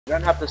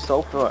don't have the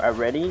sulfur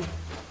already.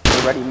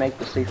 Already make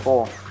the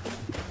C4.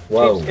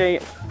 Whoa.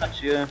 Cheapskate,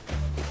 that's you.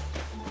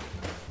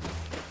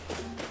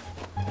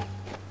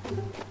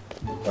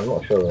 I'm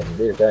not sure what to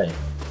do today.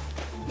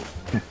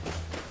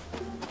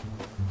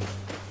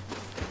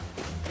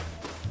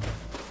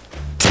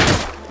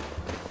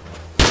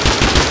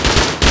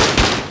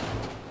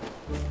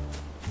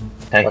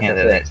 Taking it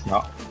that it's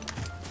not.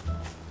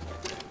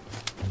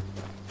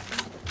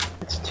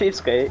 It's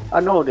cheapskate.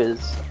 I know it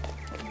is.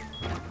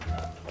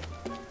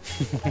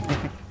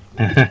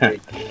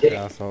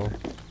 Asshole.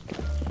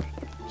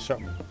 Shut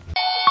me.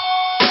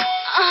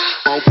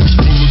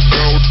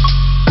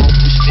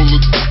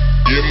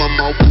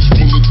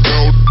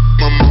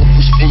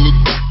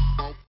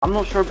 I'm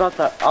not sure about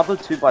that other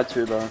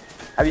 2x2 though.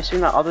 Have you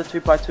seen that other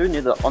 2x2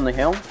 near the on the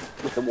hill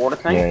with the water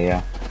tank?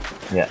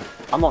 Yeah.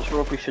 I'm not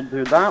sure if we should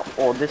do that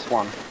or this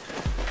one.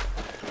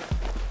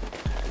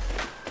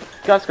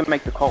 You guys can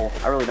make the call.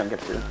 I really don't get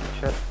to.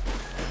 Shit.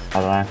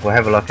 I don't know. We'll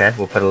have a look, eh?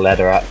 We'll put a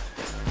ladder up.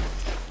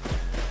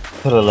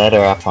 Put a ladder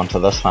up onto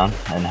this one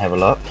and have a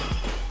look.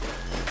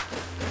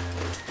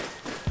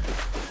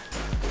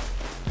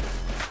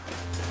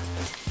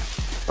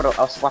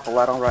 I'll slap a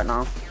ladder right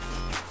now.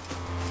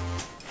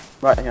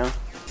 Right here.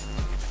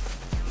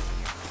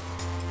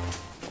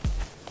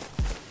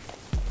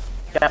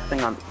 That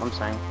thing I'm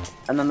saying.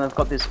 And then they've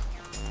got this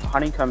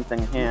honeycomb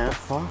thing here. What the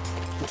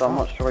fuck? So I'm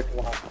not sure if you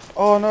want.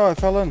 Oh no, I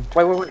fell in.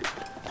 Wait.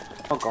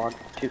 Oh god.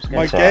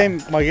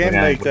 Cheapskate. My game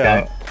lagged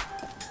out.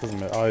 Doesn't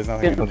matter. Oh, there's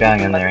nothing. We're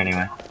going in there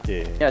anyway.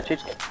 Yeah.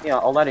 Cheapskate. Yeah,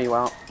 I'll ladder you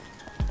out.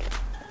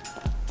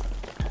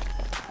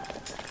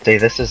 See,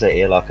 this is an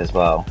airlock as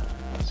well.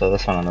 So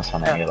this one and this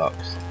one are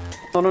airlocks.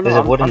 No. There's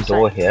a wooden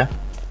door here.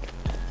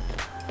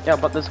 Yeah,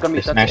 but there's gonna be.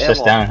 Just smash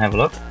this down and have a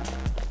look.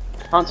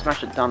 Can't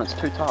smash it down. It's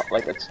too tough.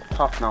 Like it's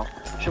tough now.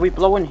 Should we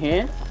blow in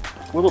here?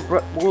 Will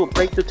it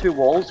break the two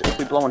walls if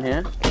we blow in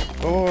here?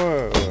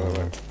 Oh.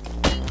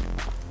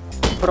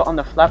 Put it on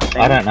the flap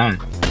thing. I don't know.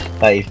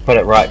 Like you put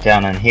it right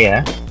down in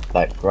here,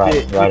 like right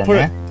in there. You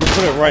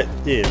put it right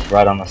there.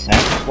 Right on the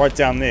sink. Right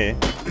down there.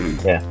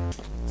 Yeah.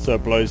 So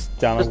it blows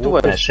down Just a do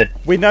wall. it.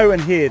 We know in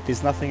here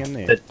there's nothing in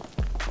there.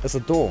 There's a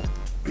door.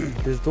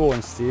 There's a door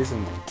and stairs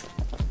and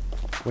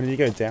when did you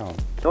go down?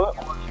 Do it?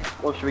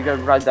 Or should we go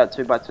ride that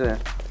 2x2?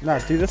 No,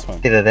 do this one.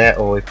 Either that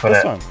or we put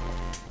This it. one.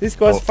 These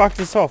guys fucked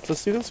us off.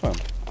 Let's do this one.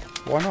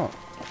 Why not?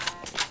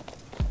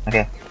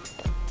 Okay.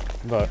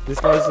 But these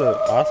guys are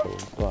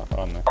assholes. But I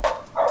don't know.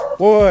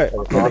 Wait.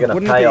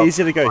 Wouldn't it be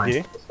easier to go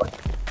here?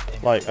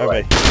 Like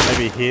over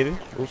maybe here?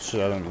 Oh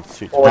shit! I don't need to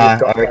shoot. No,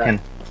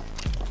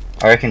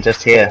 I reckon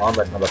just here. I'm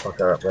that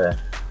motherfucker up there.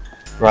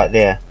 Right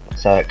there.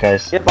 So it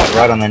goes Yeah, like,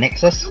 right on the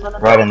nexus.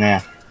 Right in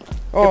there.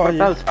 Oh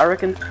yeah. I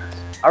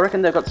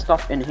reckon they've got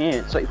stuff in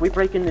here. So if we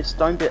break in this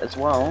stone bit as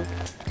well.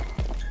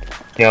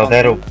 Yeah, well,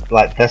 that'll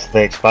like this.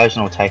 The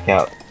explosion will take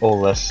out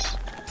all this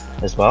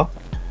as well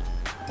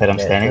that I'm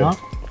standing on.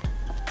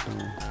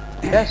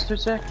 Yes, 2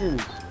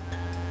 seconds.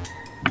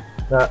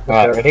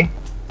 Alright, ready?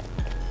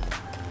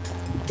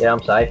 Yeah,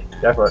 I'm safe.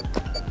 Go for it.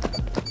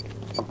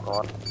 Oh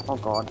god. Oh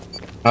god.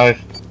 Move.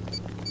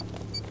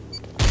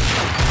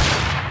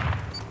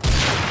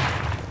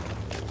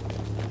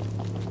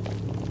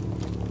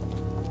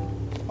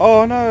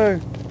 Oh no!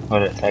 What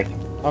did it take?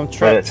 I'm What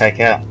did it trapped. take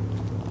out?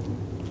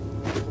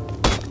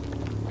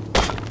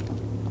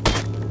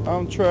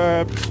 I'm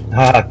trapped.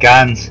 Ah,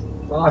 guns.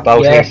 Fuck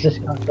Bolties. yes, this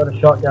guy's got a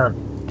shotgun.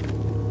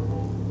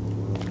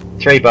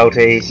 3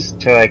 bolties,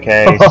 2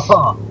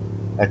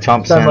 AKs, a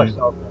Thompson, So much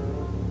sulfur.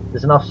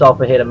 There's enough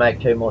sulfur here to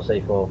make 2 more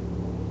C4.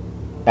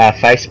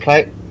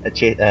 faceplate, a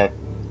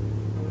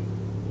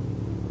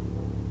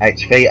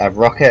HV, a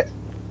rocket,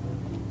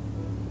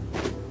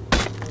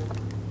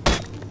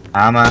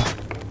 armor,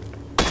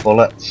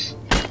 bullets.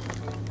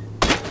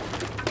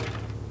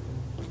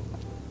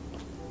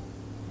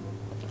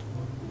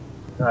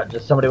 Alright,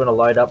 does somebody want to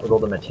load up with all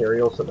the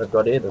materials that they've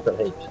got here? They've got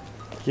heaps.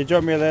 Can you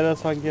drop me a ladder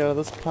so I can get out of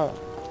this part?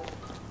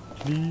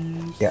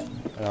 Please? Yeah.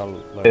 And I'll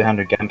load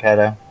 200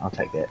 gunpowder, I'll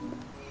take that.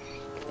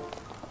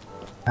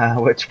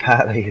 Which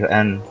part are you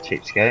in,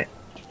 cheapskate?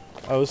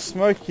 I was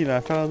smoking, I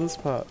fell on this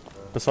part.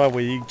 Beside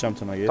where you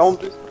jumped in, I guess.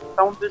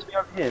 Someone boost me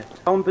over here.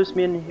 Someone boost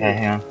me in here.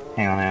 Yeah,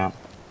 hang on.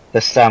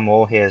 This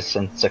wall here is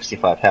in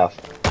 65 health.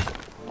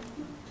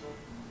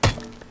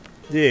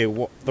 Yeah,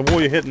 the wall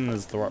you're hitting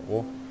is the right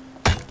wall.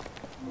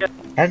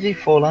 How did you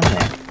fall in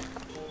there?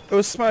 It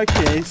was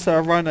smoky, so I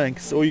ran in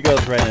because all you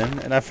guys ran in,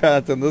 and I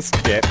found in this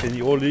gap, and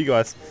all you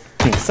guys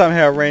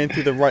somehow ran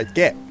through the right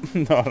gap.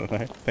 No, I don't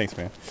know. Thanks,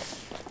 man.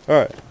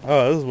 Alright.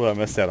 Oh, this is what I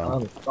missed out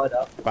on. Load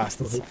up.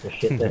 Bastards. Heaps of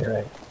shit there,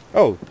 right?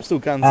 Oh, still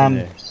guns in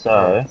there.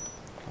 So...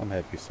 I'm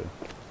happy, sir.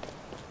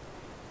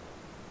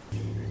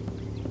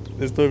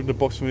 There's not even a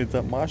box for me to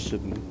dump my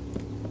shit in.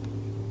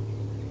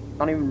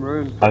 Not even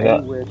room. I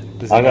got Weird.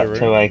 I got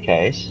 2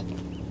 AKs.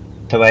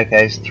 2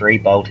 AKs, 3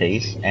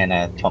 bolties, and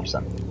a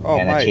Thompson. Oh,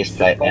 and mate. a chest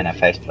plate and a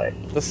faceplate.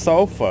 The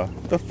sulfur.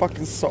 The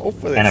fucking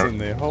sulfur that's in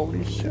there.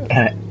 Holy shit.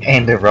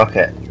 And a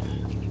rocket.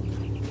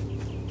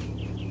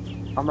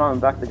 I'm running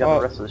back to get Oh,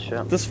 the rest of the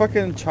shit. This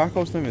fucking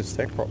charcoal's not even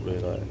stacked properly,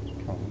 like.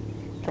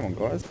 Come on,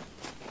 guys.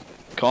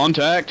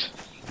 Contact.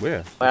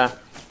 Where? Where?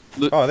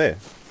 Oh, there.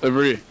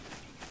 Over here.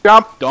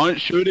 Jump! Don't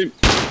shoot him.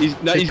 He's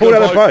He pulled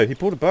out a bow. He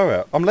pulled a bow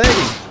out. I'm lagging.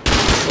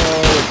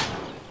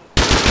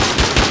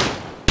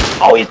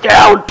 Oh, he's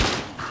down!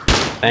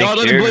 No,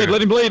 let him bleed.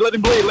 Let him bleed. Let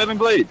him bleed. Let him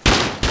bleed.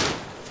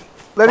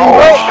 Let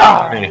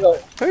him go!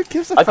 Who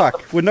gives a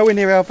fuck? We're nowhere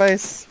near our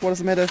base. What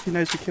does it matter if he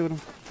knows we killed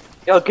him?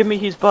 Yo, give me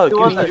his bow. Give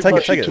me his Take bow.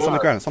 it, take it. It's on the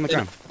ground. It's on the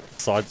ground.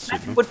 Side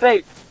shit, man. Wood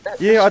bait.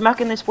 Yeah,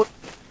 Smacking this wood.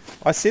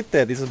 I said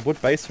that. There's a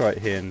wood base right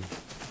here, and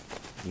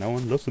no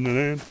one listening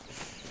in.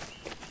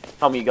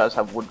 Tell me you guys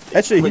have wood.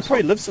 Actually, he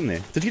probably lives in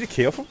there. Did you get a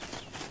key off him?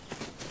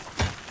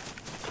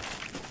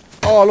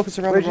 Oh, look, it's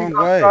around Where'd the you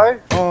wrong guys way.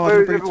 go? Oh, I Where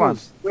didn't is bring everyone?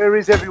 tools. Where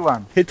is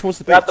everyone? Head towards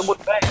the We're at beach. the wood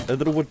bait. The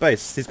little wood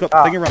base. He's got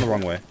the thing around the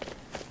wrong way.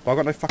 But I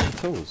got no fucking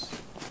tools.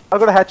 I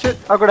got a hatchet.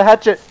 I got a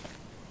hatchet.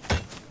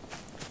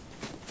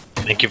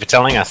 Thank you for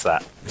telling us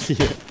that.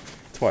 Yeah,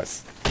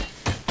 twice.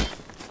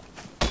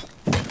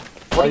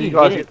 What are you you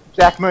guys? hitting?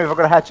 Jack, move. I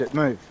got a hatchet.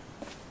 Move.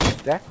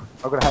 Jack,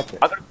 I got a hatchet.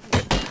 I got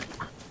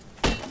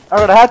I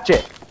got a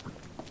hatchet.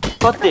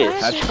 got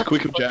this. Hatch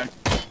quick, Jack.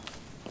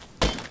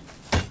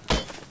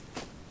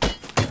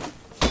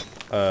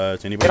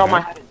 Is anybody Get on my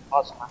home? head.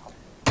 Oh, smack him.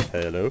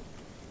 Hello?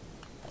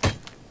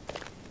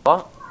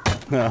 What?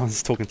 No, I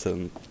was talking to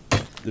them.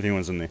 If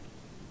anyone's in there.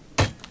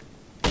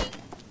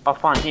 Oh,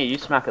 fine. Here, you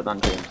smack it then,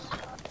 James.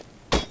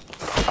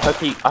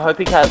 I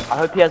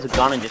hope he has a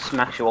gun and just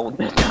smacks you all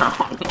down.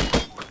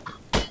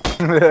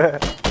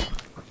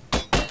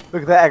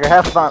 Look at that, Aggro.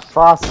 How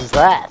fast is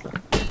that?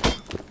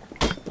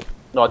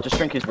 No, just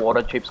drink his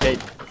water, cheapskate.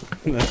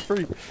 That's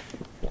free.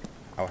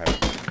 I'll have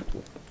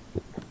it.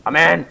 I'm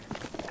in.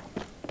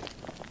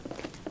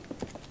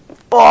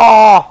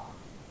 Oh!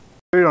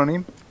 Shoot on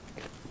him.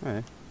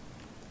 Hey.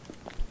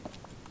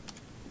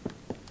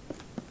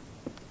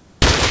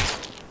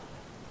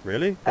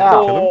 Really?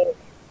 Ow. Kill him?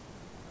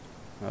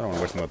 I don't want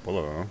to waste my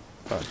bullet on him.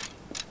 Fuck.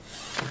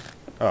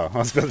 Oh, I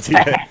was about to do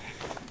that.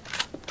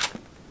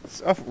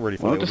 I've already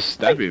Why thought not just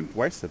stab him?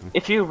 wasted him.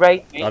 If you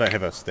rate me, I don't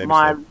have a stab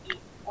my slot.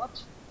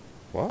 what?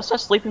 What? What's that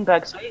sleeping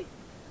bag say?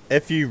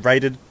 If you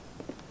rated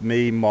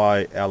me,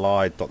 my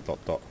ally, ... I don't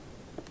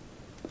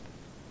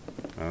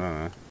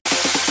know.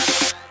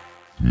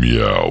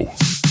 Meow.